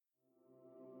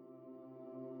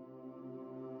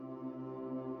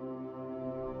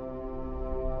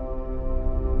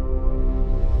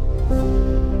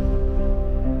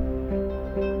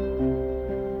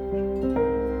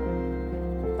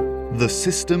The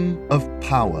system of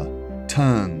power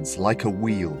turns like a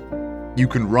wheel. You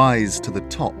can rise to the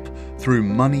top through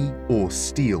money or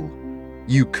steel.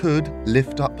 You could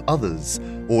lift up others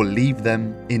or leave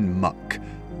them in muck,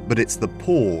 but it's the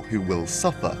poor who will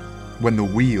suffer when the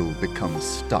wheel becomes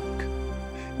stuck.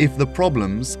 If the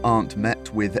problems aren't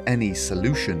met with any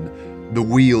solution, the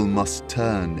wheel must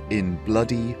turn in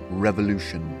bloody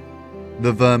revolution.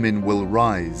 The vermin will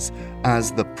rise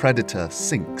as the predator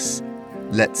sinks.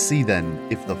 Let's see then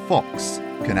if the fox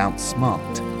can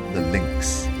outsmart the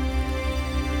lynx.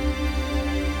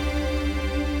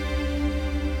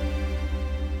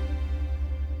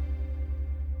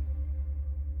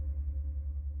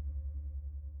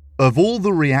 Of all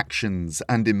the reactions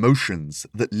and emotions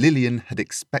that Lillian had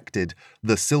expected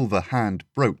the silver hand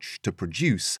brooch to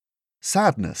produce,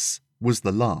 sadness was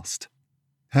the last.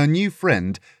 Her new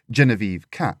friend,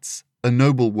 Genevieve Katz, a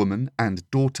noblewoman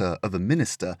and daughter of a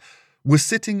minister, was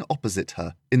sitting opposite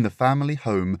her in the family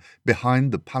home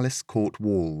behind the palace court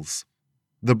walls.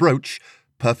 The brooch,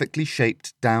 perfectly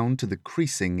shaped down to the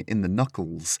creasing in the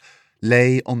knuckles,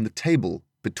 lay on the table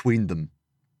between them.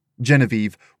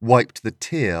 Genevieve wiped the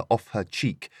tear off her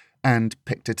cheek and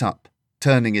picked it up,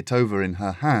 turning it over in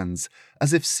her hands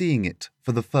as if seeing it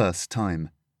for the first time.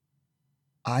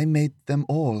 "I made them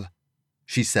all,"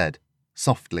 she said,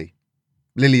 softly.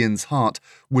 Lillian's heart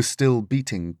was still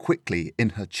beating quickly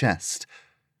in her chest.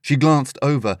 She glanced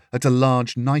over at a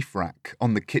large knife rack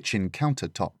on the kitchen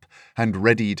countertop and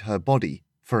readied her body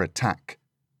for attack.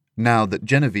 Now that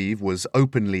Genevieve was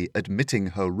openly admitting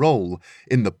her role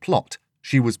in the plot,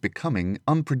 she was becoming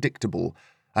unpredictable,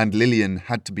 and Lillian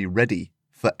had to be ready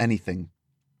for anything.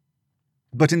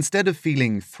 But instead of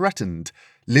feeling threatened,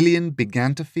 Lillian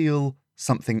began to feel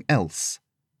something else.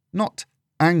 Not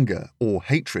anger or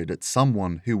hatred at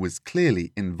someone who was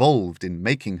clearly involved in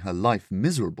making her life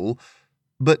miserable,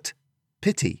 but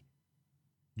pity.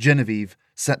 Genevieve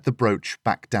set the brooch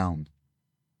back down.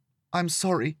 "I'm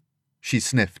sorry," she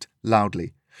sniffed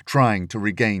loudly, trying to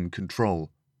regain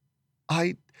control.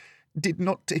 "I did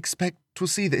not expect to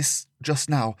see this just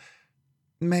now.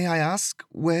 May I ask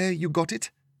where you got it?"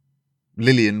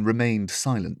 Lillian remained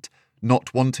silent,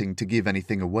 not wanting to give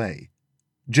anything away.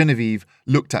 Genevieve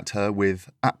looked at her with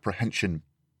apprehension.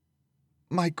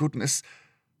 "My goodness,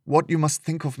 what you must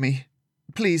think of me.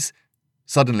 Please."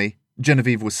 Suddenly,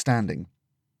 Genevieve was standing.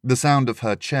 The sound of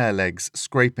her chair legs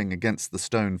scraping against the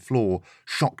stone floor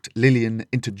shocked Lillian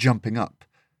into jumping up.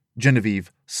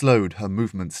 Genevieve slowed her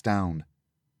movements down.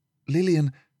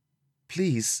 "Lillian,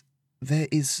 please, there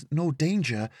is no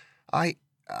danger. I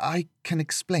can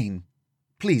explain.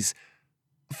 Please,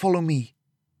 follow me."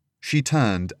 She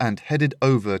turned and headed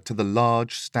over to the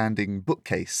large standing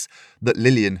bookcase that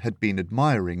Lillian had been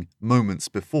admiring moments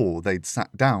before they'd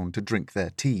sat down to drink their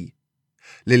tea.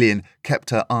 Lillian kept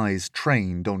her eyes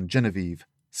trained on Genevieve,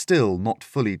 still not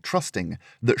fully trusting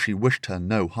that she wished her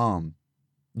no harm.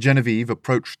 Genevieve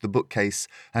approached the bookcase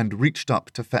and reached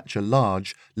up to fetch a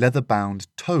large, leather-bound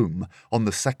tome on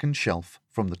the second shelf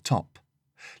from the top.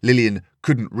 Lillian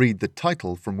couldn't read the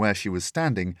title from where she was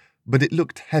standing, but it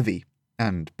looked heavy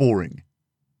and boring.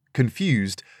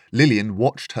 Confused, Lillian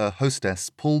watched her hostess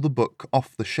pull the book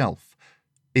off the shelf.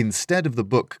 Instead of the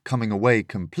book coming away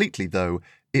completely, though,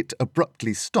 it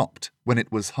abruptly stopped when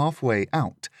it was halfway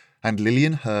out, and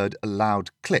Lillian heard a loud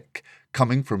click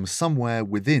coming from somewhere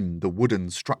within the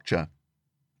wooden structure.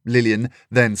 Lillian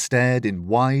then stared in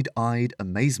wide-eyed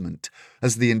amazement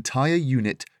as the entire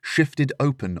unit shifted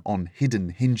open on hidden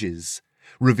hinges,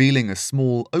 revealing a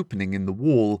small opening in the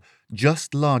wall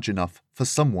just large enough for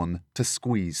someone to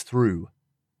squeeze through.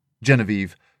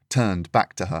 Genevieve turned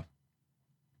back to her.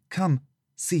 "Come,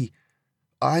 see.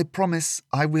 I promise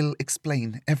I will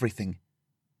explain everything."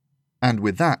 And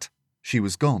with that, she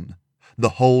was gone.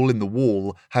 The hole in the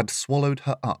wall had swallowed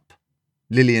her up.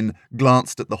 Lillian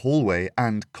glanced at the hallway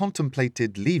and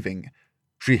contemplated leaving.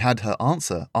 She had her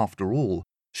answer, after all.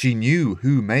 She knew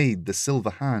who made the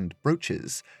silver hand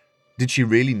brooches. Did she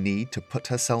really need to put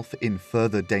herself in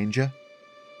further danger?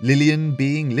 Lillian,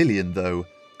 being Lillian, though,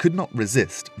 could not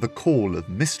resist the call of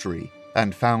mystery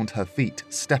and found her feet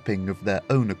stepping of their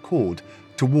own accord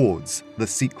towards the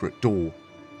secret door.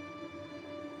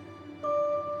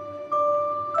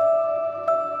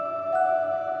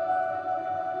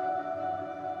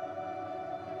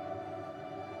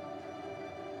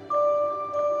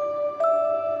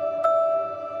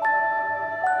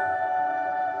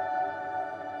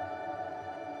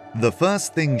 The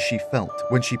first thing she felt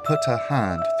when she put her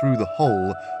hand through the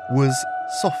hole was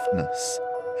softness.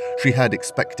 She had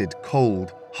expected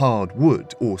cold, hard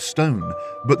wood or stone,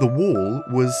 but the wall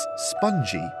was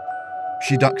spongy.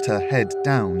 She ducked her head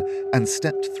down and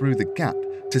stepped through the gap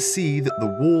to see that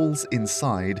the walls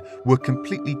inside were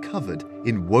completely covered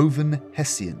in woven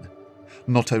hessian.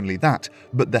 Not only that,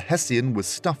 but the hessian was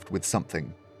stuffed with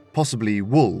something, possibly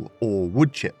wool or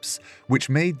wood chips, which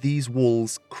made these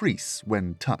walls crease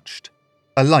when touched.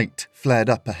 A light flared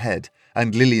up ahead,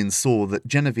 and Lillian saw that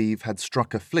Genevieve had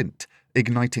struck a flint,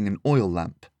 igniting an oil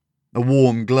lamp. A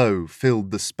warm glow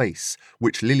filled the space,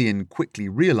 which Lillian quickly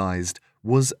realized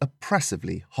was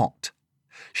oppressively hot.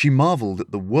 She marveled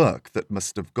at the work that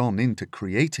must have gone into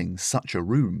creating such a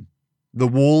room. The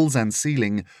walls and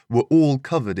ceiling were all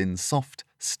covered in soft,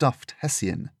 stuffed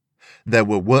hessian. There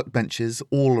were workbenches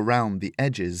all around the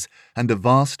edges and a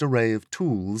vast array of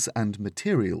tools and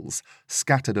materials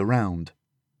scattered around.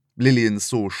 Lillian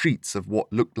saw sheets of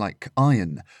what looked like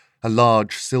iron, a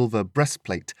large silver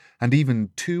breastplate, and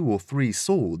even 2 or 3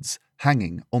 swords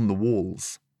hanging on the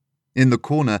walls. In the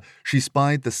corner, she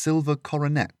spied the silver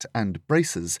coronet and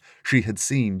braces she had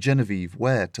seen Genevieve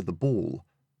wear to the ball.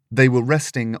 They were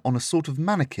resting on a sort of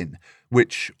mannequin,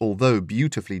 which, although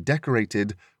beautifully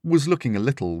decorated, was looking a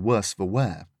little worse for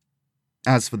wear.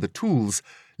 As for the tools,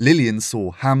 Lillian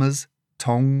saw hammers,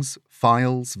 tongs,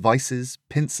 files, vices,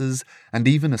 pincers, and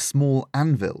even a small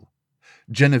anvil.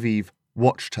 Genevieve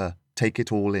watched her take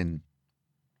it all in.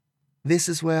 "This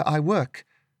is where I work.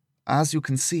 As you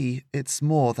can see, it's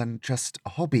more than just a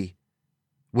hobby."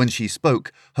 When she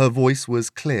spoke, her voice was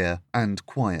clear and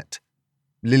quiet.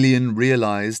 Lillian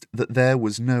realized that there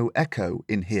was no echo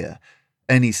in here.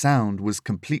 Any sound was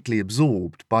completely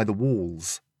absorbed by the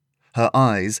walls. Her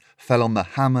eyes fell on the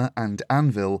hammer and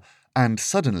anvil, and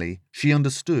suddenly she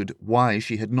understood why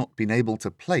she had not been able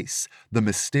to place the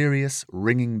mysterious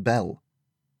ringing bell.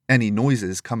 Any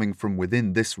noises coming from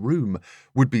within this room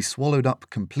would be swallowed up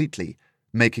completely,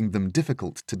 making them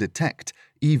difficult to detect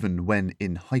even when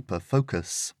in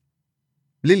hyper-focus.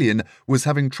 Lillian was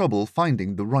having trouble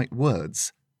finding the right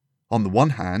words. On the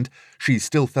one hand, she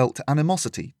still felt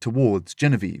animosity towards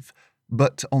Genevieve,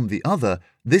 but on the other,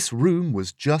 this room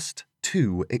was just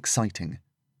too exciting.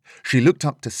 She looked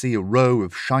up to see a row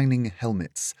of shining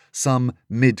helmets, some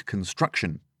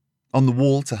mid-construction. On the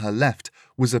wall to her left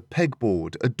was a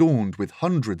pegboard adorned with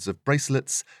hundreds of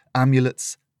bracelets,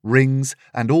 amulets, rings,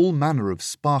 and all manner of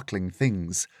sparkling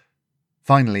things.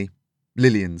 Finally,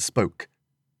 Lillian spoke.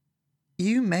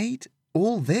 "You made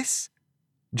all this?"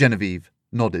 Genevieve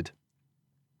nodded.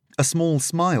 A small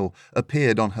smile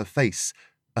appeared on her face,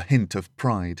 a hint of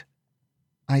pride.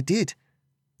 "I did.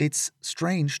 It's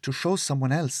strange to show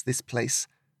someone else this place.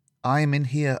 I am in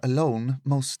here alone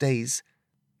most days.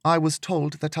 I was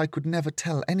told that I could never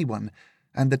tell anyone,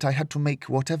 and that I had to make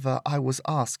whatever I was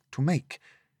asked to make.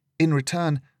 In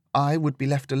return, I would be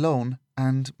left alone,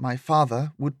 and my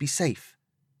father would be safe."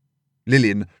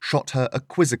 Lillian shot her a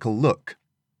quizzical look.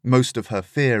 Most of her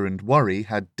fear and worry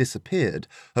had disappeared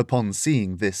upon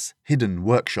seeing this hidden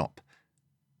workshop.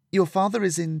 "Your father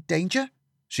is in danger?"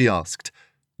 she asked.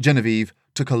 Genevieve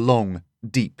took a long,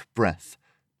 deep breath.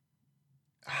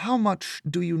 "How much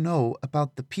do you know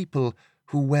about the people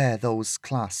who wear those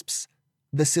clasps,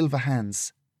 the silver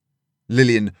hands?"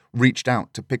 Lillian reached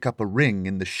out to pick up a ring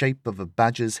in the shape of a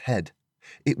badger's head.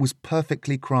 It was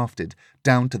perfectly crafted,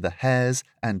 down to the hairs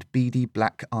and beady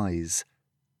black eyes.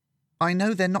 "I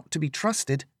know they're not to be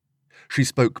trusted." She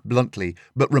spoke bluntly,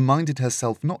 but reminded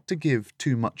herself not to give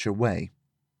too much away.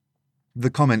 The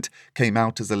comment came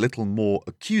out as a little more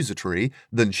accusatory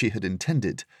than she had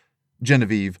intended.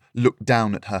 Genevieve looked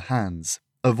down at her hands,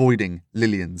 avoiding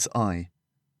Lillian's eye.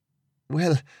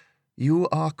 "Well, you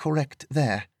are correct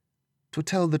there. To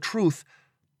tell the truth,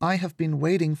 I have been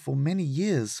waiting for many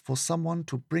years for someone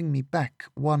to bring me back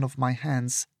one of my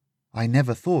hands. I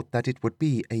never thought that it would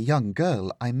be a young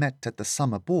girl I met at the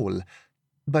summer ball.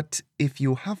 But if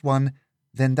you have one,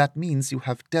 then that means you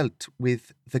have dealt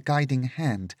with the guiding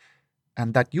hand,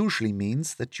 and that usually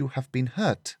means that you have been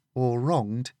hurt or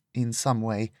wronged in some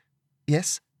way.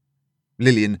 Yes?"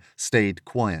 Lillian stayed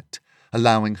quiet,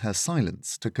 allowing her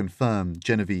silence to confirm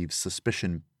Genevieve's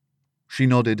suspicion. She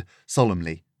nodded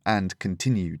solemnly and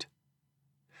continued.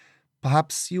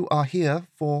 "Perhaps you are here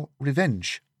for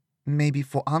revenge, maybe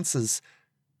for answers.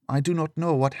 I do not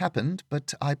know what happened,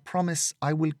 but I promise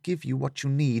I will give you what you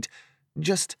need.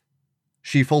 Just—"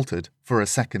 She faltered for a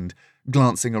second,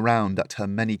 glancing around at her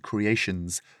many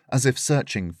creations, as if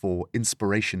searching for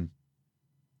inspiration.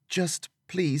 "Just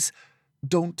please,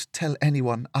 don't tell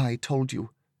anyone I told you.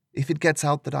 If it gets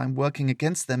out that I'm working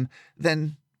against them,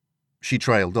 then—" She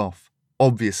trailed off,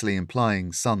 obviously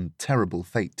implying some terrible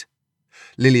fate.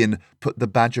 Lillian put the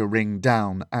badger ring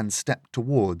down and stepped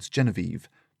towards Genevieve.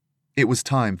 It was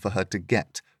time for her to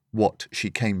get what she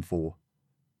came for.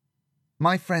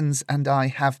 My friends and I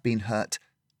have been hurt,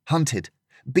 hunted,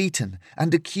 beaten,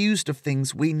 and accused of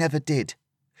things we never did.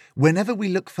 Whenever we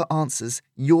look for answers,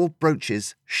 your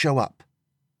brooches show up."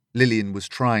 Lillian was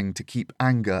trying to keep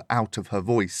anger out of her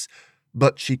voice,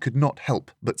 but she could not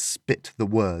help but spit the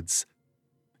words.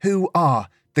 "Who are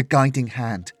the Guiding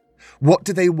Hand? What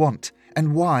do they want,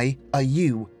 and why are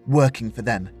you working for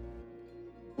them?"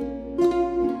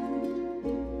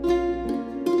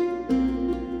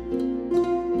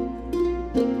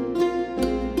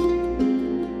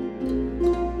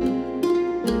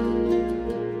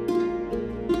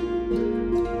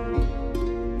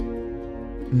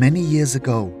 Many years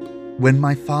ago, when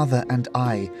my father and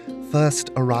I first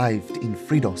arrived in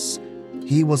Fridos,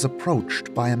 he was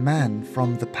approached by a man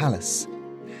from the palace.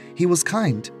 He was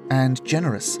kind and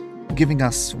generous, giving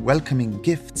us welcoming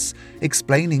gifts,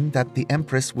 explaining that the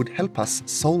Empress would help us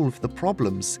solve the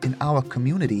problems in our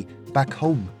community back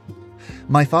home.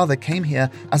 My father came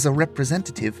here as a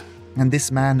representative, and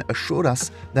this man assured us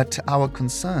that our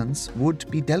concerns would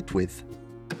be dealt with.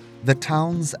 The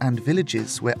towns and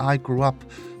villages where I grew up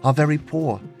are very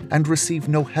poor and receive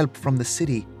no help from the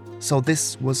city, so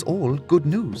this was all good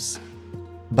news.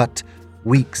 But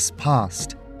weeks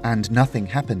passed and nothing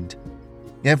happened.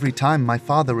 Every time my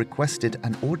father requested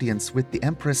an audience with the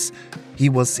Empress, he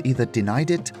was either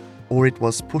denied it or it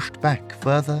was pushed back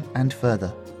further and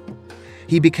further.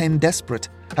 He became desperate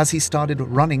as he started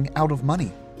running out of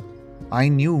money. I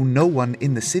knew no one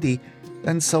in the city,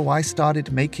 and so I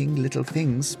started making little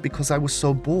things because I was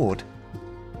so bored.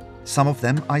 Some of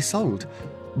them I sold,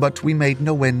 but we made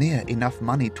nowhere near enough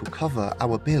money to cover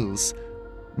our bills.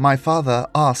 My father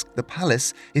asked the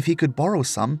palace if he could borrow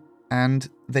some, and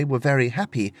they were very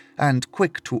happy and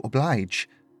quick to oblige.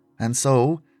 And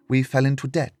so we fell into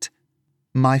debt.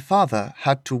 My father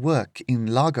had to work in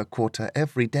Lagerquarter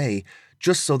every day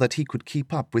just so that he could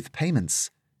keep up with payments.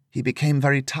 He became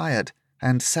very tired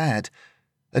and sad,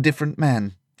 a different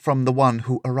man from the one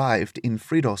who arrived in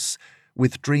Fridos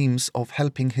with dreams of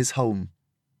helping his home.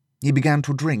 He began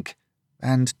to drink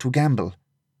and to gamble.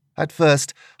 At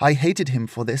first, I hated him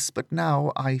for this, but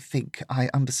now I think I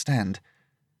understand.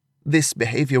 This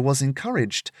behavior was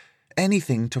encouraged,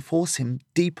 anything to force him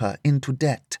deeper into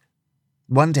debt.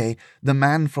 One day, the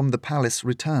man from the palace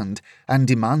returned and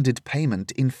demanded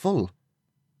payment in full.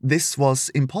 This was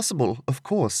impossible, of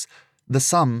course. The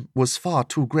sum was far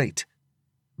too great.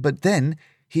 But then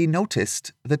he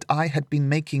noticed that I had been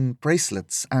making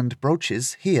bracelets and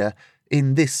brooches here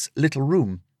in this little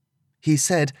room. He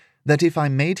said that if I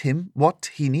made him what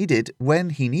he needed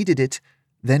when he needed it,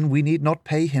 then we need not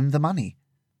pay him the money.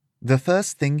 The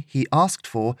first thing he asked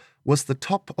for was the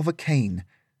top of a cane.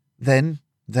 Then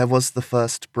there was the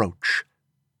first brooch.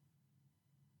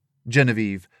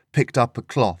 Genevieve picked up a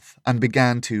cloth and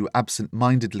began to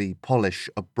absent-mindedly polish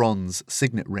a bronze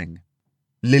signet ring.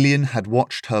 Lillian had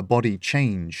watched her body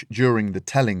change during the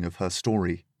telling of her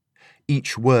story.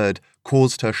 Each word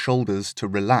caused her shoulders to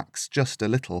relax just a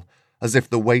little, as if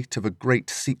the weight of a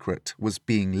great secret was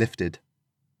being lifted.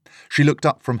 She looked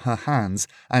up from her hands,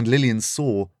 and Lillian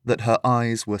saw that her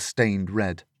eyes were stained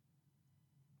red.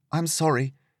 "I'm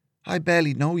sorry. I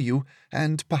barely know you,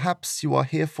 and perhaps you are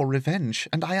here for revenge,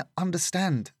 and I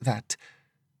understand that.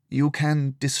 You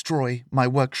can destroy my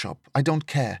workshop. I don't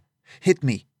care. Hit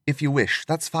me if you wish.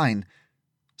 That's fine.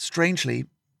 Strangely,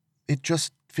 it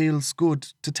just feels good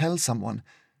to tell someone.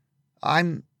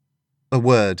 A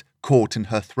word caught in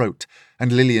her throat,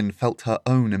 and Lillian felt her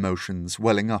own emotions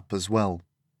welling up as well.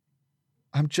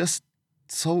 "I'm just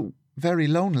so very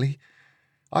lonely.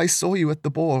 I saw you at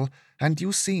the ball, and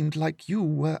you seemed like you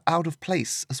were out of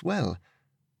place as well.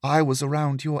 I was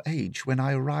around your age when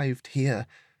I arrived here,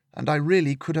 and I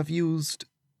really could have used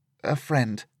a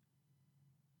friend."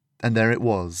 And there it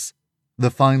was,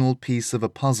 the final piece of a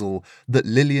puzzle that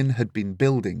Lillian had been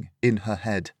building in her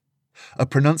head. A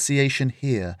pronunciation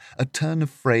here, a turn of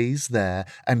phrase there,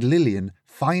 and Lillian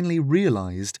finally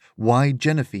realized why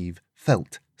Genevieve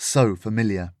felt so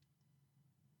familiar.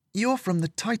 "You're from the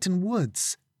Titan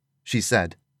Woods," she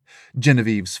said.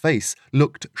 Genevieve's face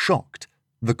looked shocked.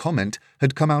 The comment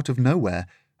had come out of nowhere,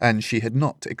 and she had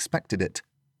not expected it.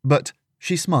 But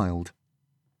she smiled.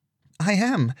 "I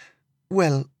am.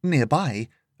 Well, nearby,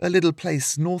 a little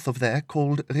place north of there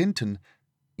called Rinton.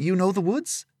 You know the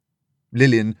woods?"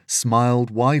 Lillian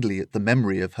smiled widely at the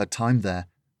memory of her time there.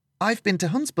 "I've been to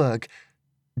Hunsberg."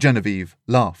 Genevieve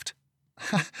laughed.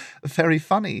 "Very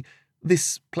funny.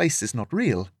 This place is not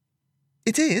real."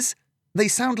 "It is. They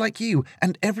sound like you,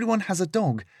 and everyone has a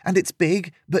dog, and it's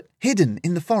big, but hidden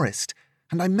in the forest.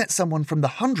 And I met someone from the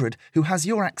 100 who has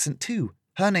your accent too.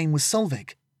 Her name was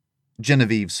Solveig."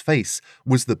 Genevieve's face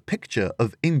was the picture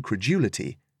of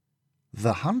incredulity.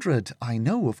 "The 100, I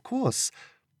know, of course.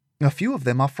 A few of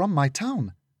them are from my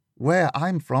town. Where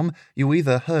I'm from, you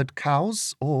either herd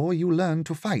cows or you learn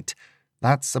to fight.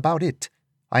 That's about it.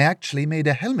 I actually made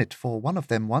a helmet for one of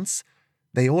them once.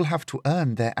 They all have to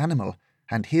earn their animal,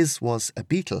 and his was a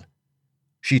beetle."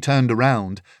 She turned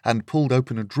around and pulled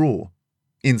open a drawer.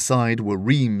 Inside were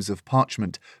reams of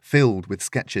parchment filled with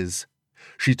sketches.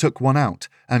 She took one out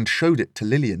and showed it to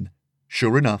Lillian.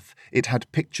 Sure enough, it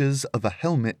had pictures of a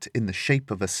helmet in the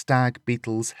shape of a stag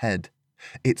beetle's head.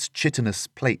 Its chitinous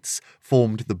plates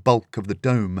formed the bulk of the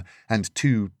dome, and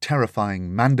two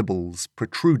terrifying mandibles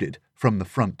protruded from the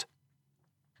front.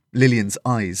 Lillian's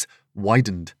eyes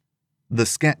widened. The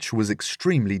sketch was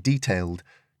extremely detailed,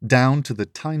 down to the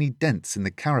tiny dents in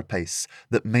the carapace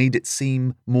that made it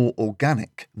seem more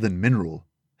organic than mineral.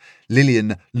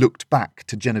 Lillian looked back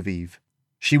to Genevieve.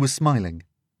 She was smiling.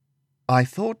 "I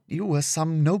thought you were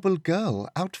some noble girl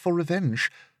out for revenge,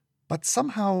 but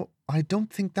somehow I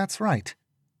don't think that's right."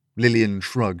 Lillian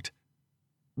shrugged.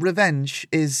 "Revenge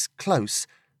is close,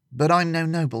 but I'm no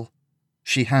noble."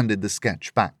 She handed the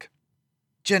sketch back.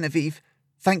 "Genevieve,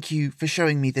 thank you for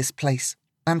showing me this place,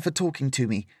 and for talking to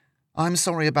me. I'm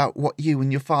sorry about what you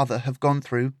and your father have gone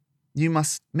through. You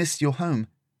must miss your home."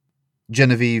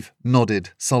 Genevieve nodded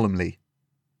solemnly.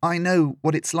 "I know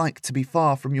what it's like to be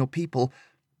far from your people,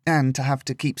 and to have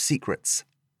to keep secrets.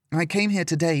 I came here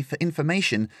today for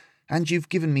information, and you've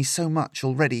given me so much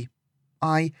already.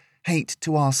 I hate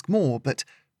to ask more, but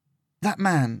that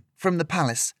man from the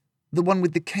palace, the one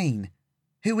with the cane,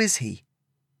 who is he?"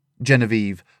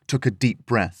 Genevieve took a deep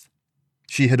breath.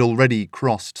 She had already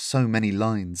crossed so many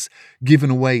lines, given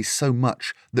away so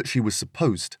much that she was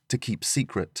supposed to keep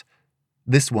secret.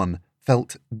 This one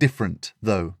felt different,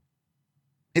 though.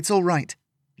 "It's all right."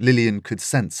 Lillian could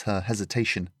sense her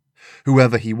hesitation.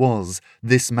 Whoever he was,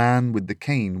 this man with the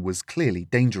cane was clearly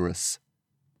dangerous.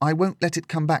 "I won't let it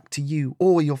come back to you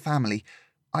or your family.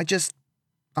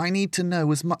 I need to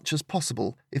know as much as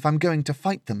possible if I'm going to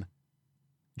fight them."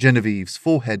 Genevieve's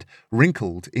forehead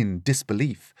wrinkled in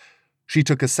disbelief. She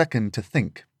took a second to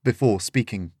think before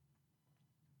speaking.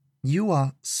 "You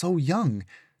are so young,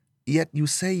 yet you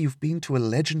say you've been to a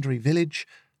legendary village,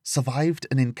 survived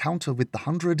an encounter with the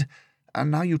 100,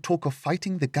 and now you talk of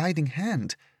fighting the Guiding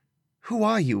Hand. Who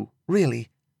are you, really?"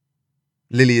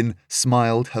 Lillian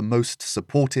smiled her most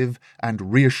supportive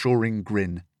and reassuring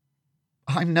grin.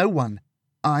 "I'm no one.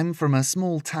 I'm from a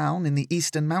small town in the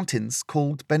eastern mountains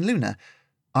called Benluna.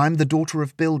 I'm the daughter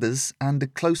of builders and a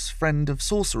close friend of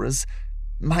sorcerers.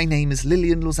 My name is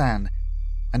Lillian Lausanne,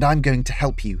 and I'm going to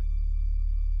help you."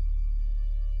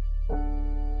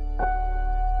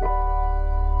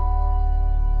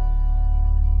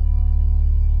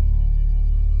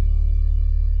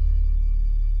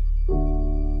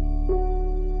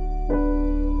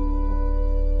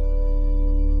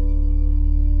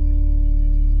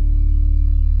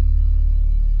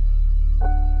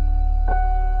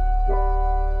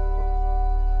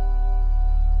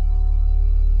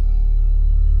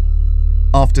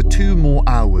 After 2 more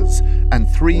hours and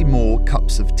 3 more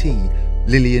cups of tea,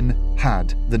 Lillian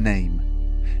had the name.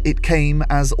 It came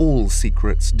as all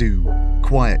secrets do,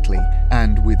 quietly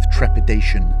and with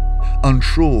trepidation,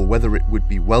 unsure whether it would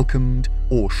be welcomed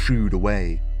or shooed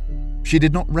away. She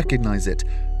did not recognize it,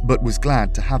 but was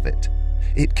glad to have it.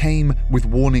 It came with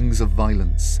warnings of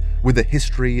violence, with a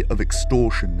history of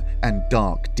extortion and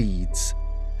dark deeds.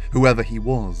 Whoever he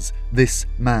was, this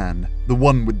man, the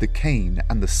one with the cane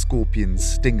and the scorpion's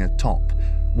stinger top,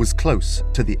 was close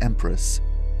to the Empress.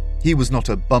 He was not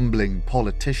a bumbling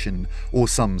politician or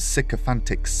some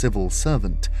sycophantic civil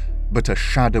servant, but a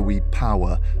shadowy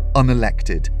power,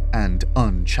 unelected and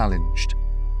unchallenged.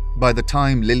 By the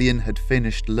time Lillian had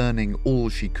finished learning all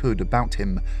she could about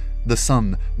him, the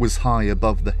sun was high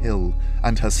above the hill,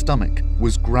 and her stomach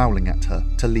was growling at her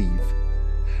to leave.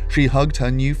 She hugged her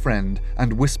new friend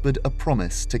and whispered a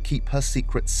promise to keep her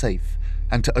secrets safe,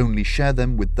 and to only share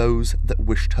them with those that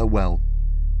wished her well.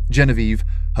 Genevieve,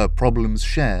 her problems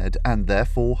shared and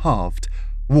therefore halved,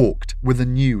 walked with a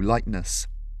new lightness.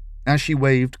 As she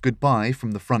waved goodbye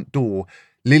from the front door,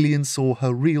 Lillian saw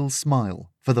her real smile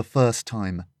for the first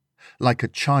time, like a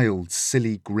child's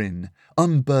silly grin,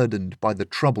 unburdened by the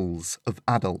troubles of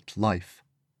adult life.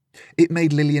 It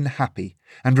made Lillian happy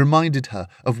and reminded her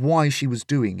of why she was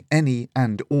doing any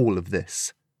and all of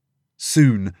this.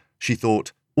 Soon, she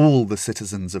thought, all the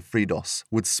citizens of Fridos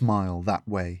would smile that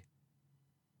way.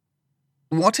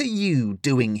 "What are you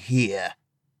doing here?"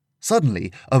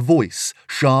 Suddenly, a voice,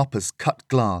 sharp as cut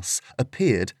glass,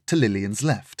 appeared to Lillian's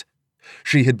left.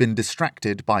 She had been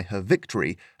distracted by her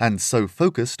victory and so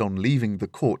focused on leaving the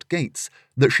court gates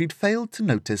that she'd failed to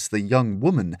notice the young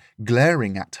woman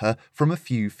glaring at her from a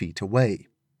few feet away.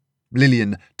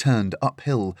 Lillian turned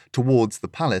uphill towards the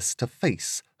palace to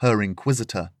face her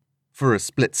inquisitor. For a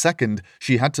split second,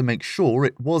 she had to make sure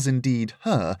it was indeed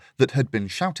her that had been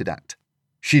shouted at.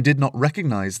 She did not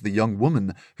recognize the young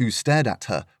woman who stared at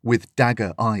her with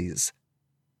dagger eyes.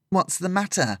 "What's the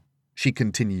matter?" she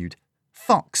continued.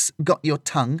 "Fox got your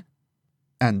tongue?"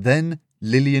 And then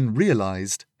Lillian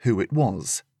realized who it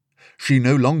was. She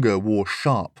no longer wore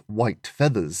sharp white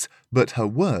feathers, but her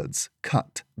words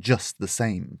cut just the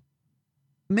same.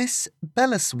 "Miss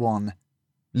Bellaswan."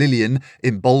 Lillian,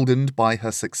 emboldened by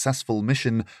her successful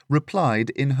mission, replied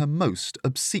in her most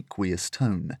obsequious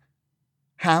tone.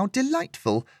 "How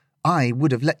delightful! I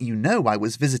would have let you know I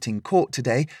was visiting court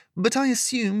today, but I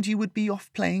assumed you would be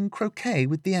off playing croquet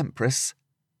with the Empress."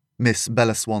 Miss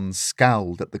Bellaswan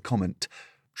scowled at the comment.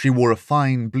 She wore a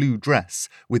fine blue dress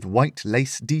with white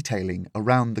lace detailing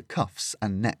around the cuffs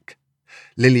and neck.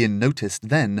 Lillian noticed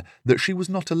then that she was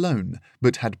not alone,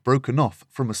 but had broken off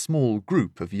from a small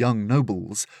group of young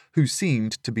nobles who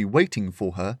seemed to be waiting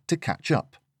for her to catch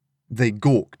up. They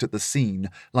gawked at the scene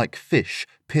like fish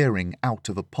peering out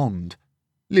of a pond.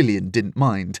 Lillian didn't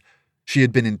mind. She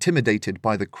had been intimidated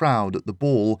by the crowd at the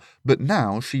ball, but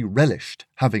now she relished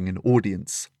having an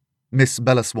audience. Miss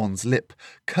Bellaswan's lip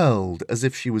curled as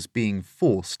if she was being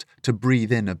forced to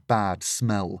breathe in a bad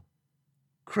smell.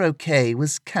 "Croquet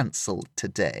was cancelled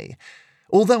today.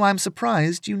 Although I'm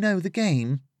surprised you know the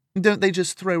game. Don't they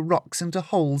just throw rocks into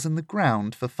holes in the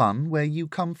ground for fun where you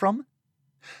come from?"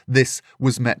 This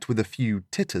was met with a few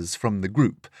titters from the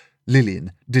group.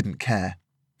 Lillian didn't care.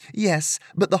 "Yes,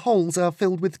 but the holes are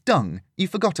filled with dung. You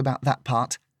forgot about that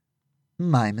part."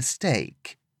 "My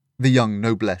mistake." The young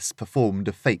noblesse performed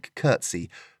a fake curtsy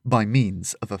by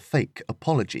means of a fake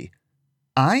apology.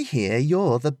 "I hear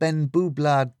you're the Ben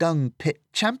Boubla Dung Pit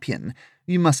champion.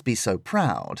 You must be so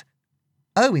proud."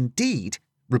 "Oh, indeed,"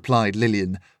 replied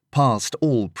Lillian, past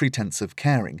all pretense of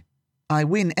caring. "I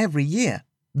win every year.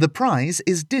 The prize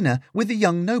is dinner with a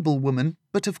young noblewoman,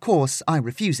 but of course I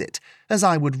refuse it, as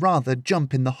I would rather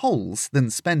jump in the holes than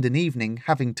spend an evening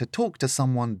having to talk to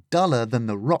someone duller than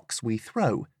the rocks we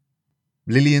throw."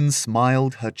 Lillian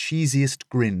smiled her cheesiest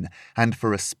grin, and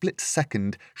for a split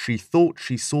second she thought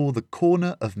she saw the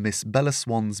corner of Miss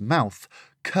Bellaswan's mouth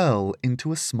curl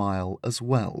into a smile as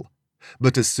well.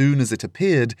 But as soon as it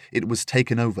appeared, it was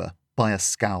taken over by a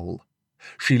scowl.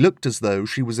 She looked as though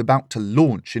she was about to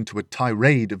launch into a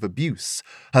tirade of abuse.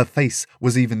 Her face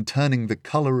was even turning the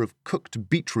colour of cooked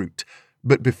beetroot,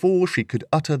 but before she could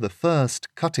utter the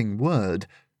first cutting word,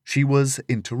 she was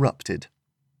interrupted.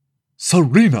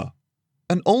 "Serena!"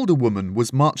 An older woman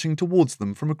was marching towards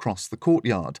them from across the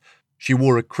courtyard. She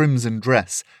wore a crimson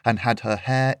dress and had her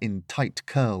hair in tight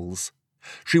curls.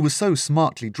 She was so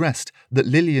smartly dressed that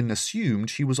Lillian assumed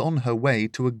she was on her way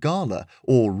to a gala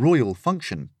or royal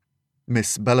function.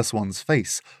 Miss Bellaswan's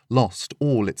face lost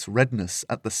all its redness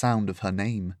at the sound of her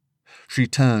name. She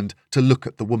turned to look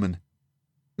at the woman.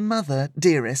 "Mother,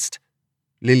 dearest."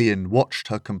 Lillian watched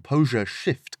her composure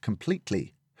shift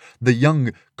completely. The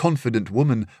young, confident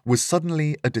woman was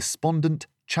suddenly a despondent,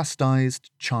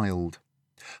 chastised child.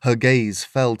 Her gaze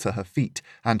fell to her feet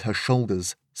and her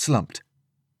shoulders slumped.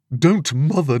 "Don't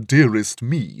mother dearest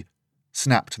me,"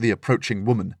 snapped the approaching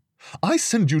woman. "I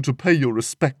send you to pay your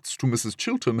respects to Mrs.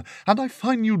 Chiltern, and I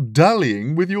find you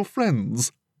dallying with your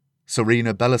friends."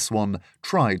 Serena Bellaswan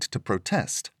tried to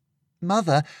protest.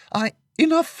 "Mother,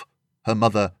 Enough!" Her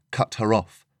mother cut her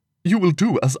off. "You will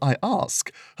do as I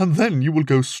ask, and then you will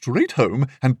go straight home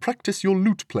and practice your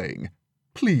lute playing.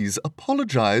 Please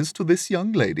apologize to this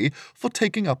young lady for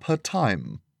taking up her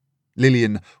time."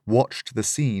 Lillian watched the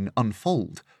scene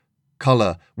unfold.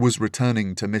 Colour was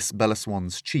returning to Miss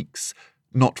Bellaswan's cheeks,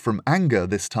 not from anger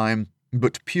this time,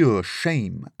 but pure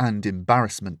shame and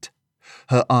embarrassment.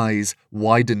 Her eyes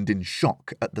widened in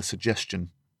shock at the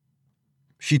suggestion.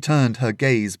 She turned her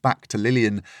gaze back to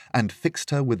Lillian and fixed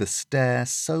her with a stare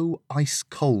so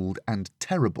ice-cold and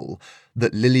terrible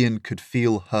that Lillian could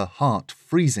feel her heart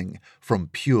freezing from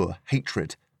pure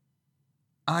hatred.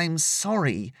 "I'm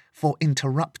sorry for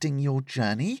interrupting your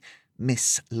journey,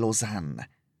 Miss Lausanne.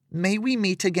 May we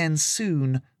meet again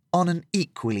soon on an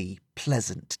equally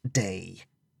pleasant day."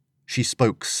 She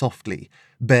spoke softly,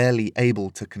 barely able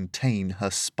to contain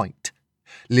her spite.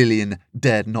 Lillian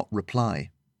dared not reply.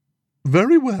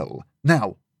 "Very well.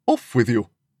 Now, off with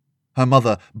you." Her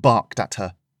mother barked at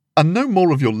her. "And no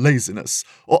more of your laziness,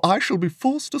 or I shall be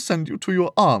forced to send you to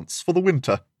your aunt's for the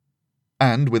winter."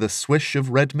 and with a swish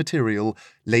of red material,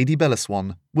 Lady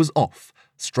Bellaswan was off,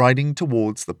 striding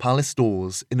towards the palace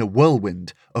doors in a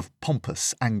whirlwind of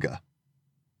pompous anger.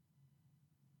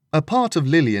 A part of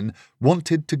Lillian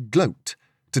wanted to gloat,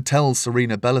 to tell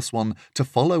Serena Bellaswan to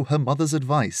follow her mother's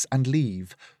advice and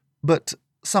leave, but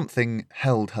something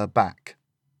held her back.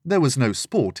 There was no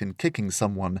sport in kicking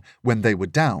someone when they were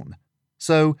down,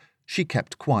 so she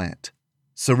kept quiet.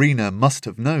 Serena must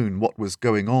have known what was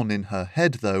going on in her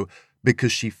head, though,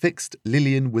 because she fixed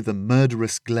Lillian with a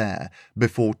murderous glare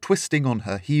before twisting on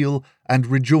her heel and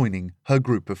rejoining her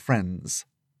group of friends.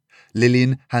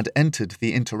 Lillian had entered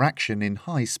the interaction in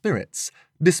high spirits,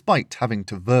 despite having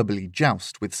to verbally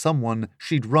joust with someone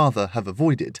she'd rather have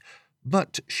avoided,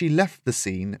 but she left the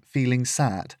scene feeling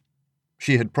sad.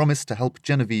 She had promised to help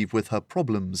Genevieve with her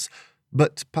problems,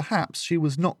 but perhaps she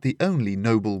was not the only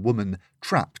noble woman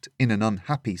trapped in an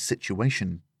unhappy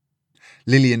situation.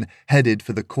 Lillian headed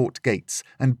for the court gates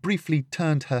and briefly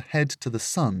turned her head to the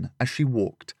sun as she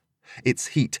walked. Its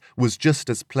heat was just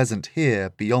as pleasant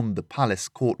here beyond the palace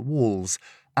court walls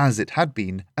as it had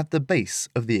been at the base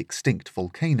of the extinct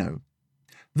volcano.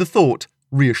 The thought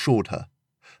reassured her.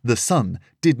 The sun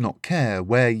did not care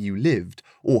where you lived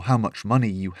or how much money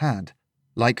you had.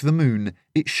 Like the moon,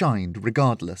 it shined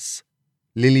regardless.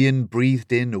 Lillian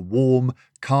breathed in a warm,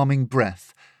 calming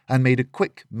breath and made a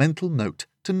quick mental note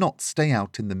to not stay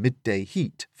out in the midday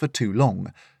heat for too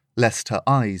long, lest her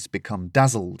eyes become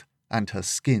dazzled and her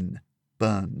skin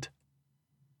burned.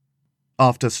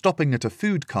 After stopping at a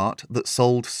food cart that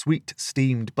sold sweet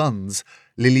steamed buns,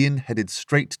 Lillian headed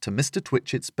straight to Mr.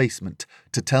 Twitchett's basement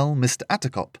to tell Mr.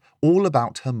 Attercop all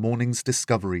about her morning's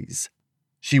discoveries.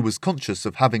 She was conscious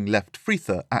of having left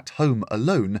Fritha at home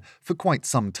alone for quite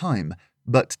some time,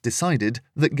 but decided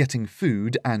that getting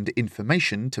food and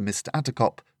information to Mr.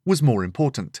 Attercop was more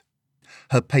important.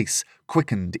 Her pace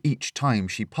quickened each time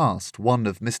she passed one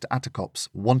of Mr. Attercop's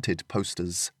wanted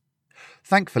posters.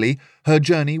 Thankfully, her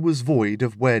journey was void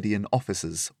of Werdian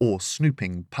officers or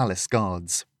snooping palace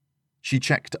guards. She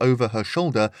checked over her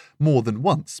shoulder more than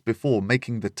once before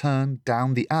making the turn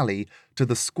down the alley to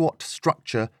the squat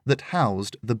structure that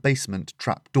housed the basement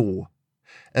trapdoor.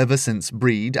 Ever since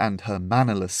Breed and her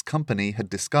mannerless company had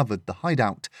discovered the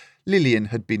hideout, Lillian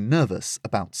had been nervous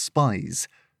about spies.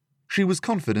 She was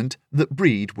confident that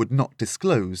Breed would not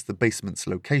disclose the basement's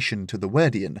location to the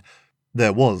Werdian.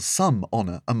 There was some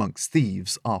honour amongst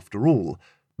thieves, after all,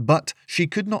 but she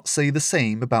could not say the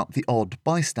same about the odd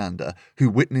bystander who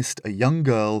witnessed a young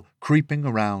girl creeping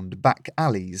around back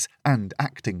alleys and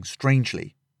acting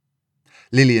strangely.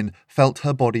 Lillian felt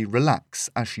her body relax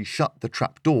as she shut the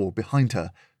trapdoor behind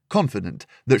her, confident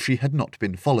that she had not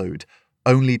been followed,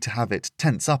 only to have it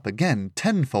tense up again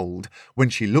tenfold when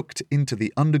she looked into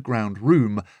the underground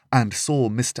room and saw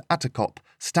Mr. Attercop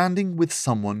standing with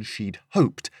someone she'd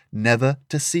hoped never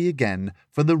to see again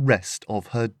for the rest of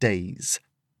her days.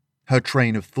 Her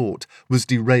train of thought was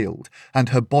derailed, and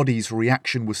her body's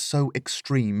reaction was so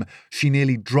extreme she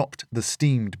nearly dropped the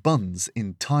steamed buns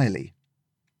entirely.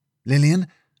 "Lillian,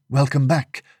 welcome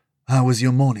back. How was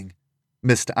your morning?"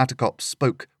 Mr. Attercop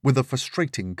spoke with a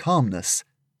frustrating calmness.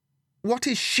 "What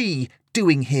is she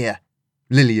doing here?"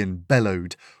 Lillian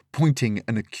bellowed, pointing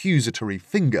an accusatory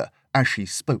finger as she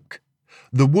spoke.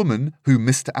 The woman who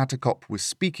Mr. Attercop was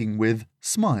speaking with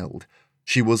smiled.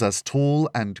 She was as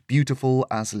tall and beautiful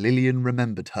as Lillian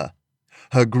remembered her.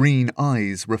 Her green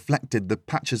eyes reflected the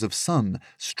patches of sun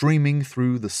streaming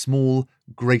through the small,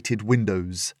 grated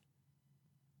windows.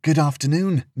 "Good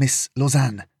afternoon, Miss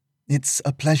Lausanne. It's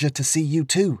a pleasure to see you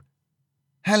too."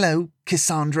 "Hello,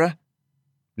 Cassandra."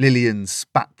 Lillian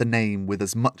spat the name with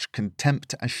as much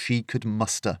contempt as she could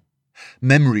muster.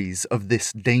 Memories of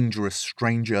this dangerous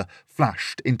stranger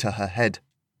flashed into her head.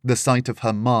 The sight of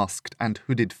her masked and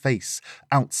hooded face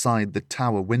outside the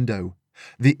tower window.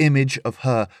 The image of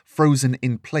her frozen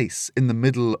in place in the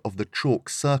middle of the chalk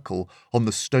circle on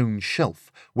the stone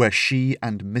shelf where she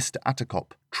and Mr.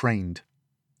 Attercop trained.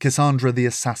 Cassandra the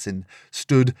assassin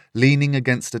stood leaning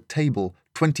against a table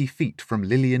 20 feet from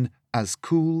Lillian, as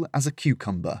cool as a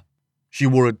cucumber. She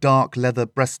wore a dark leather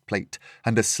breastplate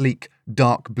and a sleek,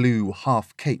 dark blue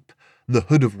half cape, the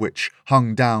hood of which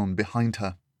hung down behind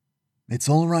her. "It's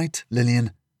all right,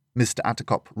 Lillian," Mr.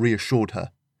 Attercop reassured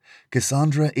her.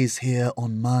 "Cassandra is here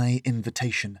on my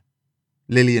invitation."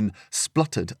 Lillian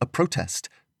spluttered a protest.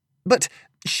 "But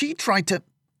she tried to—"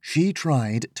 "She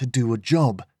tried to do a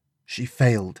job. She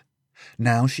failed.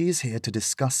 Now she is here to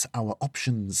discuss our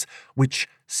options, which,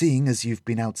 seeing as you've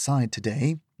been outside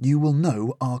today, you will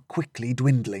know are quickly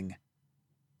dwindling."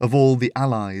 Of all the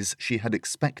allies she had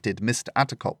expected Mr.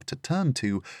 Attercop to turn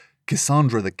to,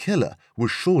 Cassandra the killer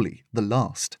was surely the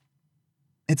last.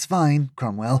 It's fine,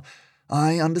 Cromwell.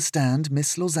 I understand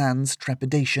Miss Lausanne's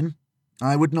trepidation.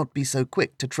 I would not be so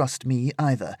quick to trust me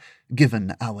either,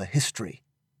 given our history.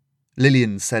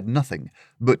 Lillian said nothing,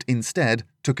 but instead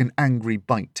took an angry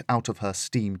bite out of her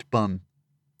steamed bun.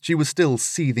 She was still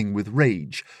seething with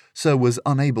rage, so was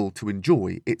unable to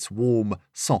enjoy its warm,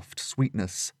 soft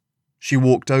sweetness. She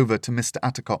walked over to Mr.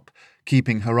 Attercop,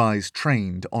 keeping her eyes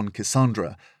trained on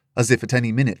Cassandra, as if at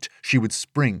any minute she would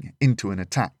spring into an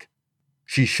attack.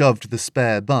 She shoved the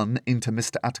spare bun into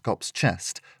Mr. Attercop's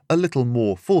chest, a little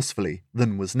more forcefully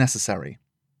than was necessary.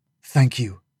 "Thank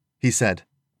you," he said.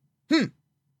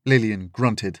 Lillian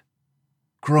grunted.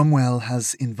 "Cromwell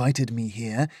has invited me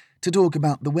here to talk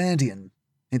about the Werdian.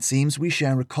 It seems we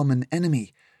share a common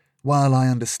enemy. While I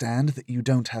understand that you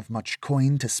don't have much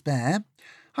coin to spare,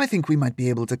 I think we might be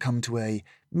able to come to a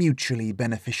mutually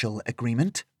beneficial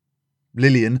agreement."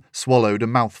 Lillian swallowed a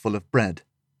mouthful of bread.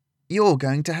 "You're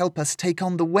going to help us take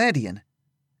on the Werdian?"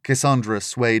 Cassandra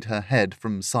swayed her head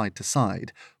from side to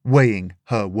side, weighing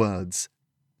her words.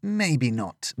 "Maybe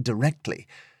not directly,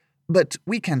 but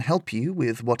we can help you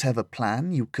with whatever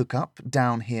plan you cook up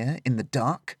down here in the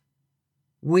dark."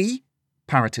 "We?"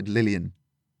 parroted Lillian.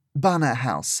 "Banner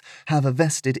House have a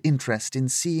vested interest in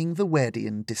seeing the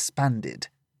Werdian disbanded."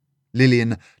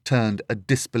 Lillian turned a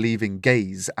disbelieving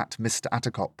gaze at Mr.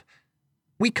 Attercop.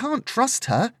 "We can't trust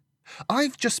her.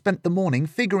 I've just spent the morning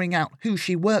figuring out who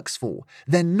she works for.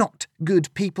 They're not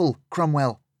good people,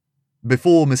 Cromwell."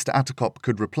 Before Mr. Attercop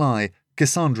could reply,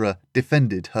 Cassandra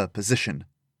defended her position.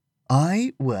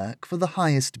 "I work for the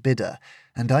highest bidder,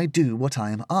 and I do what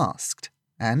I am asked.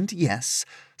 And yes,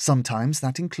 sometimes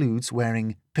that includes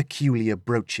wearing peculiar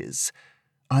brooches.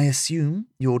 I assume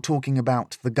you're talking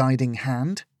about the guiding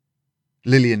hand?"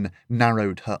 Lillian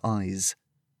narrowed her eyes.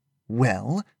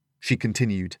 "Well," she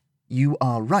continued, "you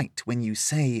are right when you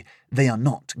say they are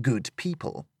not good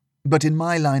people. But in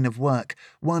my line of work,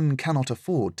 one cannot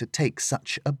afford to take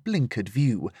such a blinkered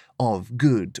view of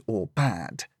good or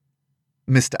bad."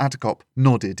 Mr. Attercop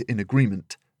nodded in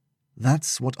agreement.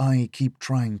 "That's what I keep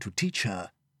trying to teach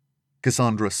her."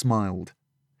 Cassandra smiled.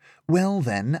 "Well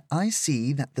then, I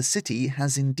see that the city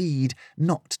has indeed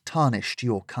not tarnished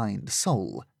your kind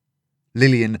soul."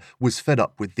 Lillian was fed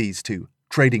up with these two,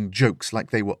 trading jokes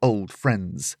like they were old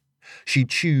friends. She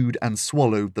chewed and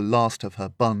swallowed the last of her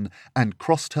bun and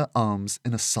crossed her arms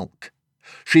in a sulk.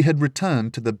 She had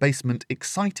returned to the basement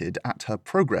excited at her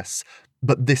progress,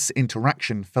 but this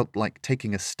interaction felt like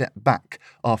taking a step back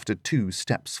after 2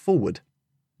 steps forward.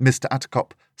 Mr.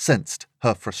 Attercop sensed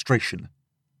her frustration.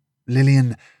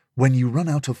 "Lillian, when you run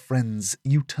out of friends,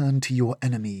 you turn to your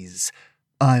enemies.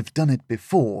 I've done it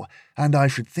before, and I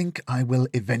should think I will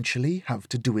eventually have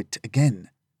to do it again."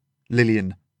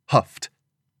 Lillian huffed.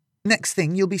 "Next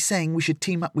thing you'll be saying we should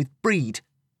team up with Breed."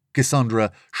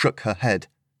 Cassandra shook her head.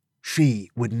 "She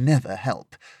would never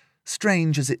help.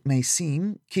 Strange as it may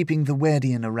seem, keeping the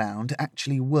Werdian around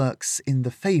actually works in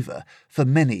the favour for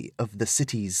many of the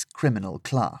city's criminal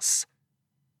class."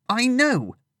 "I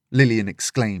know," Lillian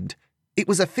exclaimed. "It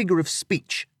was a figure of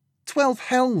speech. 12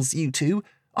 hells, you two.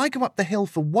 I go up the hill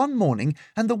for one morning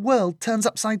and the world turns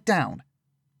upside down."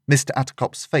 Mr.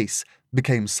 Attercop's face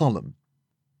became solemn.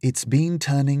 "It's been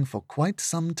turning for quite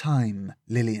some time,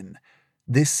 Lillian.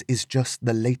 This is just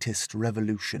the latest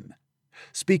revolution.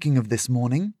 Speaking of this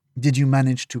morning, did you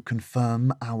manage to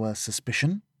confirm our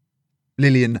suspicion?"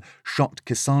 Lillian shot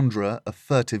Cassandra a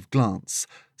furtive glance,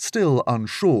 still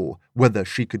unsure whether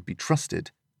she could be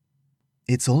trusted.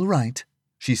 "It's all right,"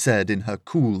 she said in her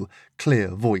cool, clear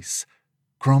voice.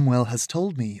 "Cromwell has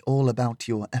told me all about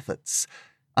your efforts.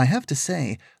 I have to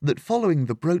say that following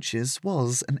the brooches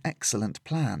was an excellent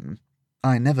plan.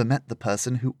 I never met the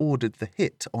person who ordered the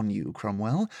hit on you,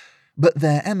 Cromwell, but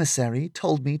their emissary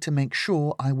told me to make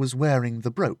sure I was wearing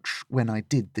the brooch when I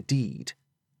did the deed."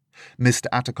 Mr.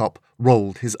 Attercop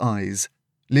rolled his eyes.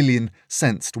 Lillian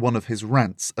sensed one of his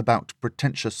rants about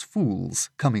pretentious fools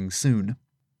coming soon.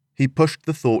 He pushed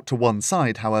the thought to one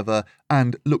side, however,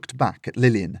 and looked back at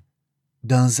Lillian.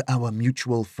 "Does our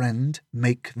mutual friend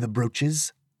make the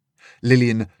brooches?"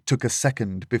 Lillian took a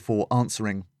second before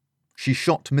answering. She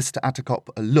shot Mr. Attercop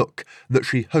a look that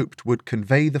she hoped would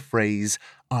convey the phrase,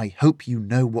 "I hope you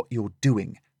know what you're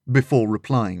doing," before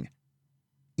replying.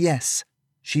 "Yes,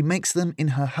 she makes them in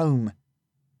her home."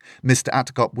 Mr.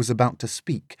 Attercop was about to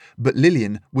speak, but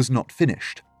Lillian was not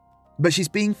finished. "But she's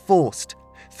being forced,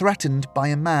 threatened by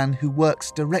a man who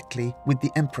works directly with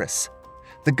the Empress.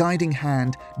 The guiding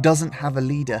hand doesn't have a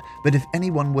leader, but if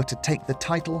anyone were to take the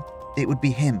title, it would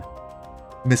be him."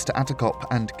 Mr. Attercop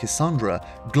and Cassandra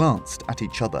glanced at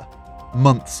each other.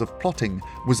 Months of plotting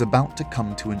was about to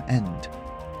come to an end.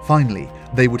 Finally,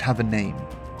 they would have a name,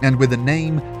 and with a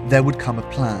name, there would come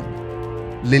a plan.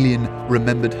 Lillian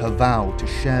remembered her vow to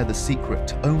share the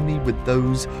secret only with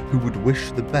those who would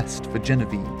wish the best for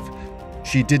Genevieve.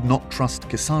 She did not trust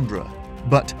Cassandra,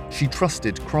 but she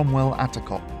trusted Cromwell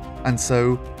Attercop, and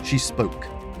so she spoke.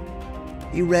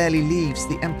 He rarely leaves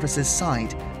the Empress's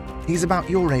side. He's about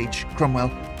your age,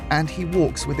 Cromwell, and he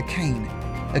walks with a cane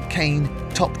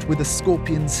topped with a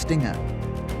scorpion stinger.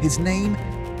 His name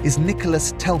is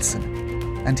Nicholas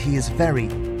Telson, and he is very,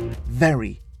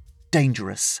 very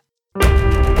dangerous.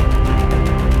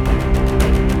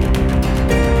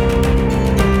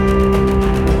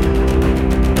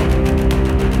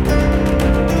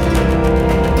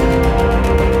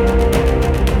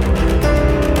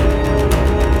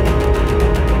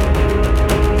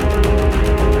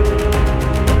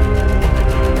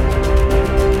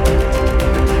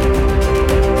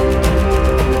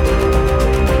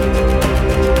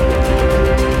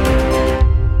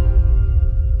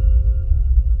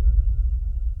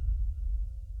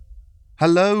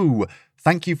 Hello!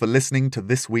 Thank you for listening to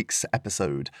this week's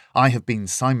episode. I have been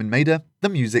Simon Mader. The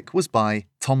music was by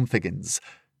Tom Figgins.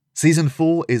 Season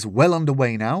 4 is well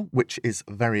underway now, which is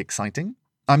very exciting.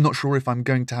 I'm not sure if I'm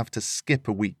going to have to skip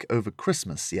a week over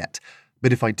Christmas yet,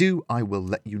 but if I do, I will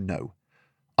let you know.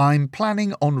 I'm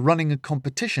planning on running a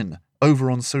competition over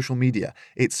on social media.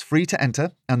 It's free to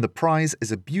enter, and the prize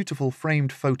is a beautiful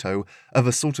framed photo of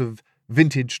a sort of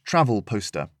vintage travel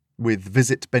poster with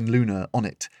Visit Benluna on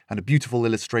it, and a beautiful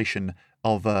illustration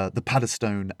of the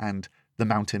Paddestone and the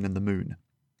mountain and the moon.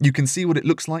 You can see what it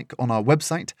looks like on our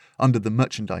website under the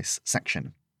merchandise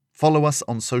section. Follow us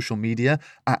on social media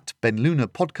at Benluna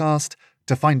Podcast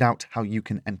to find out how you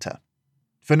can enter.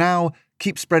 For now,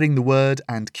 keep spreading the word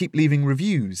and keep leaving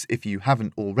reviews if you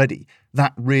haven't already.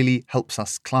 That really helps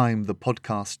us climb the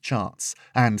podcast charts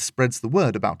and spreads the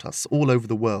word about us all over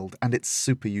the world, and it's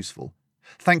super useful.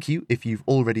 Thank you if you've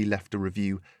already left a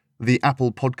review. The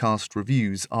Apple Podcast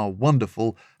reviews are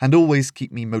wonderful and always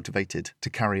keep me motivated to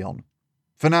carry on.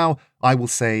 For now, I will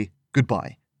say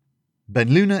goodbye.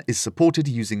 Benluna is supported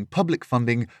using public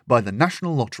funding by the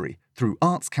National Lottery through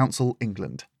Arts Council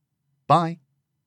England. Bye.